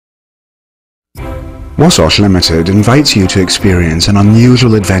Łosoś Limited invites you to experience an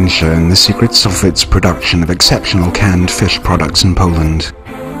unusual adventure in the secrets of its production of exceptional canned fish products in Poland.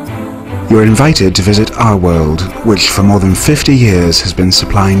 You are invited to visit our world, which for more than 50 years has been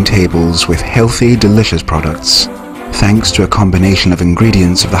supplying tables with healthy, delicious products, thanks to a combination of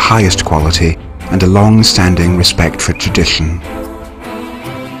ingredients of the highest quality and a long-standing respect for tradition.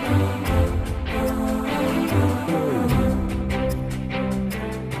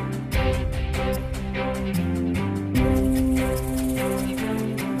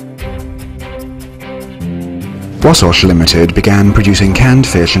 Łosoś Limited began producing canned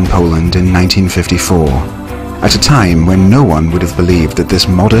fish in Poland in 1954, at a time when no one would have believed that this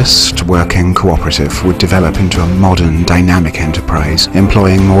modest, working cooperative would develop into a modern, dynamic enterprise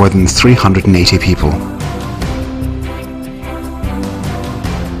employing more than 380 people.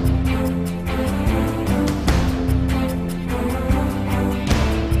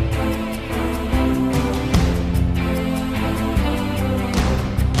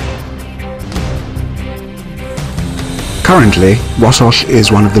 Currently, Łosoś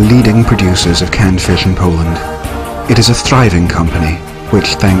is one of the leading producers of canned fish in Poland. It is a thriving company,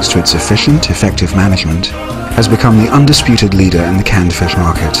 which, thanks to its efficient, effective management, has become the undisputed leader in the canned fish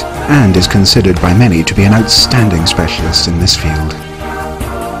market, and is considered by many to be an outstanding specialist in this field.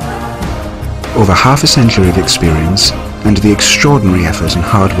 Over half a century of experience, and the extraordinary effort and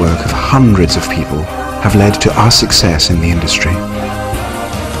hard work of hundreds of people, have led to our success in the industry.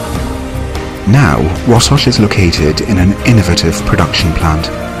 Now, Łosoś is located in an innovative production plant,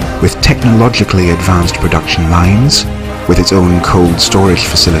 with technologically advanced production lines, with its own cold storage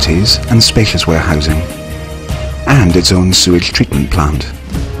facilities and spacious warehousing, and its own sewage treatment plant.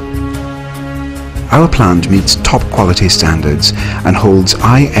 Our plant meets top quality standards and holds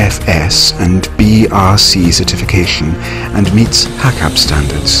IFS and BRC certification and meets HACCP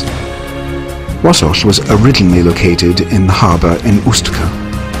standards. Łosoś was originally located in the harbour in Ustka.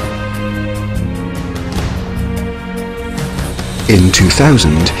 In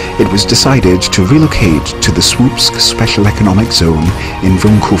 2000, it was decided to relocate to the Słupsk Special Economic Zone in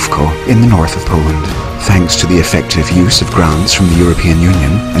Wąkówko in the north of Poland. Thanks to the effective use of grants from the European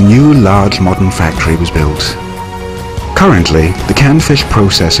Union, a new large modern factory was built. Currently, the canned fish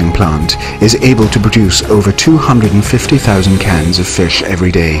processing plant is able to produce over 250,000 cans of fish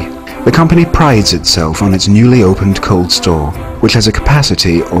every day. The company prides itself on its newly opened cold store, which has a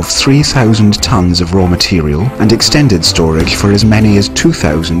capacity of 3,000 tons of raw material and extended storage for as many as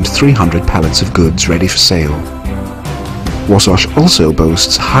 2,300 pallets of goods ready for sale. Łosoś also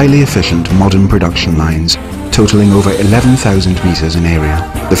boasts highly efficient modern production lines, totaling over 11,000 meters in area.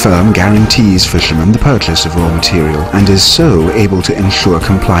 The firm guarantees fishermen the purchase of raw material and is so able to ensure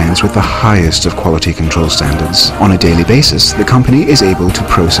compliance with the highest of quality control standards. On a daily basis, the company is able to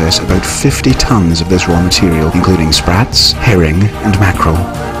process about 50 tons of this raw material, including sprats, herring and mackerel.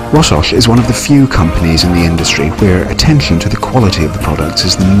 Łosoś is one of the few companies in the industry where attention to the quality of the products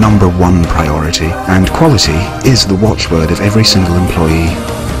is the #1 priority, and quality is the watchword of every single employee.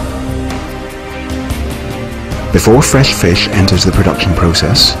 Before fresh fish enters the production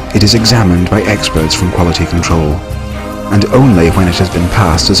process, it is examined by experts from quality control, and only when it has been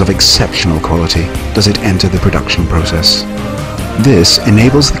passed as of exceptional quality does it enter the production process. This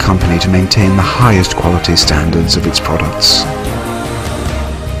enables the company to maintain the highest quality standards of its products.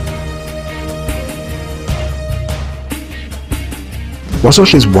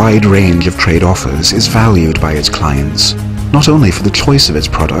 Łosoś's wide range of trade offers is valued by its clients, not only for the choice of its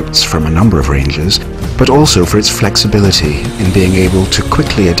products from a number of ranges, but also for its flexibility in being able to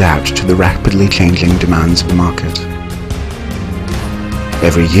quickly adapt to the rapidly changing demands of the market.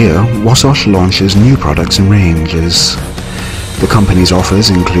 Every year, Łosoś launches new products and ranges. The company's offers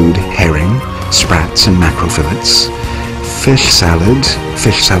include herring, sprats and mackerel fillets, fish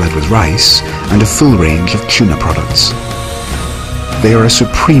salad with rice, and a full range of tuna products. They are a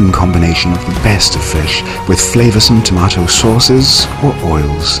supreme combination of the best of fish with flavoursome tomato sauces or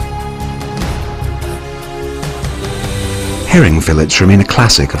oils. Herring fillets remain a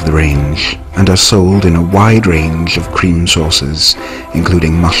classic of the range and are sold in a wide range of cream sauces,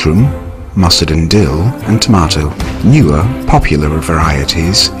 including mushroom, mustard and dill, and tomato. Newer, popular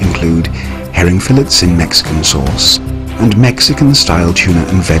varieties include herring fillets in Mexican sauce and Mexican-style tuna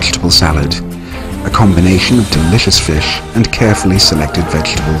and vegetable salad, a combination of delicious fish and carefully selected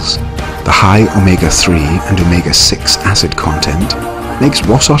vegetables. The high omega-3 and omega-6 acid content makes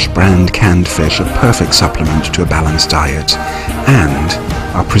Łosoś brand canned fish a perfect supplement to a balanced diet and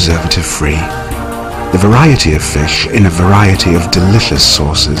are preservative-free. The variety of fish in a variety of delicious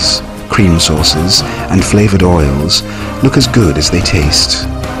sauces, cream sauces and flavoured oils look as good as they taste.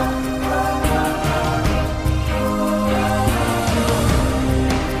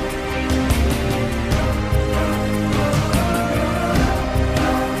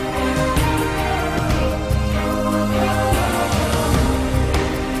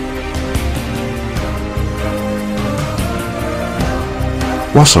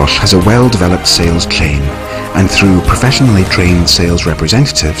 Łosoś has a well-developed sales chain, and through professionally trained sales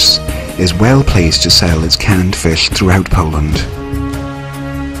representatives, is well placed to sell its canned fish throughout Poland.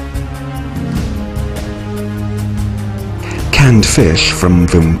 Canned fish from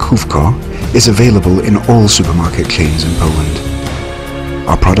Wąkówko is available in all supermarket chains in Poland.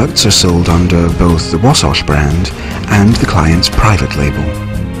 Our products are sold under both the Łosoś brand and the client's private label.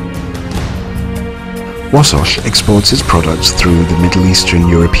 Łosoś exports its products through the Middle Eastern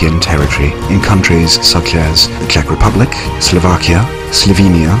European territory in countries such as the Czech Republic, Slovakia,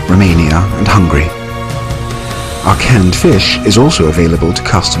 Slovenia, Romania and Hungary. Our canned fish is also available to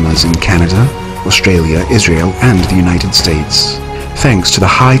customers in Canada, Australia, Israel and the United States. Thanks to the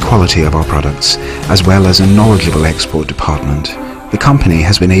high quality of our products, as well as a knowledgeable export department, the company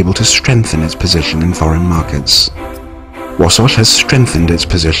has been able to strengthen its position in foreign markets. Łosoś has strengthened its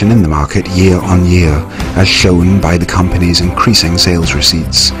position in the market year on year, as shown by the company's increasing sales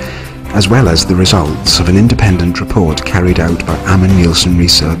receipts, as well as the results of an independent report carried out by Ammon Nielsen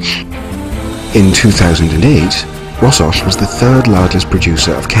Research. In 2008, Łosoś was the third largest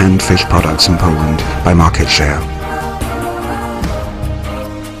producer of canned fish products in Poland by market share.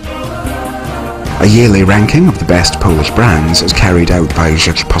 A yearly ranking of the best Polish brands as carried out by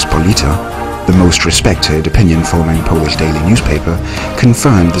Rzeczpospolita, the most respected opinion-forming Polish daily newspaper,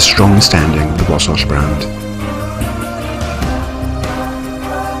 confirmed the strong standing of the Łosoś brand.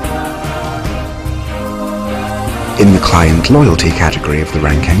 In the client loyalty category of the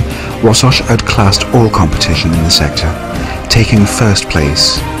ranking, Łosoś outclassed all competition in the sector, taking first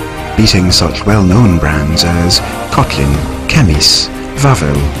place, beating such well-known brands as Kotlin, Chemis,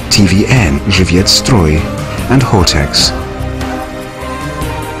 Wawel, TVN, Żywiec Strój and Hortex.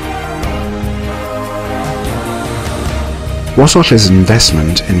 Łosoś's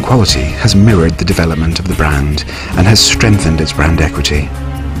investment in quality has mirrored the development of the brand and has strengthened its brand equity.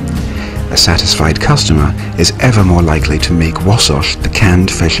 A satisfied customer is ever more likely to make Łosoś the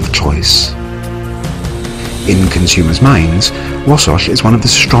canned fish of choice. In consumers' minds, Łosoś is one of the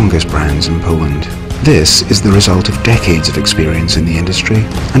strongest brands in Poland. This is the result of decades of experience in the industry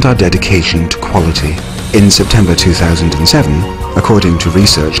and our dedication to quality. In September 2007, according to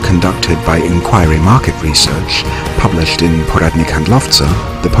research conducted by Inquiry Market Research, published in Poradnik Handlowca,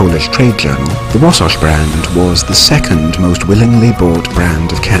 the Polish trade journal, the Łosoś brand was the second most willingly bought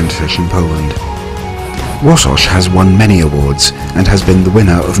brand of canned fish in Poland. Łosoś has won many awards and has been the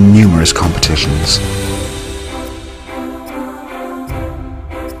winner of numerous competitions.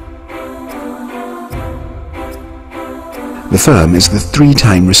 The firm is the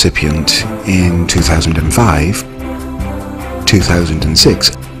three-time recipient in 2005,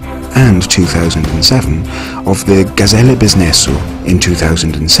 2006 and 2007 of the Gazelle Biznesu. In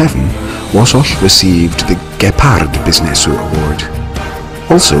 2007, Łosoś received the Gepard Biznesu Award.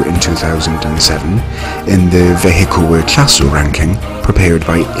 Also in 2007, in the Wehikuły Czasu ranking, prepared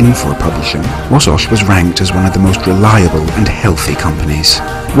by Infor Publishing, Łosoś was ranked as one of the most reliable and healthy companies.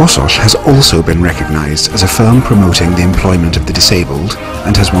 Łosoś has also been recognized as a firm promoting the employment of the disabled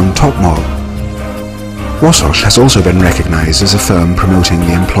and has won top marks. Łosoś has also been recognized as a firm promoting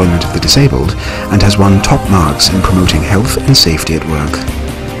the employment of the disabled and has won top marks in promoting health and safety at work.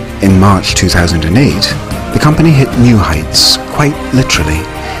 In March 2008, the company hit new heights, quite literally,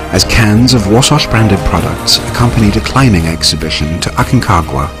 as cans of Łosoś branded products accompanied a climbing exhibition to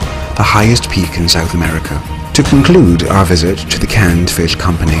Aconcagua, the highest peak in South America. To conclude our visit to the canned fish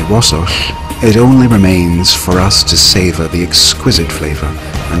company Łosoś, it only remains for us to savour the exquisite flavour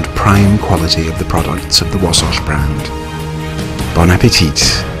and prime quality of the products of the Łosoś brand. Bon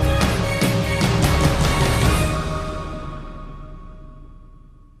appétit!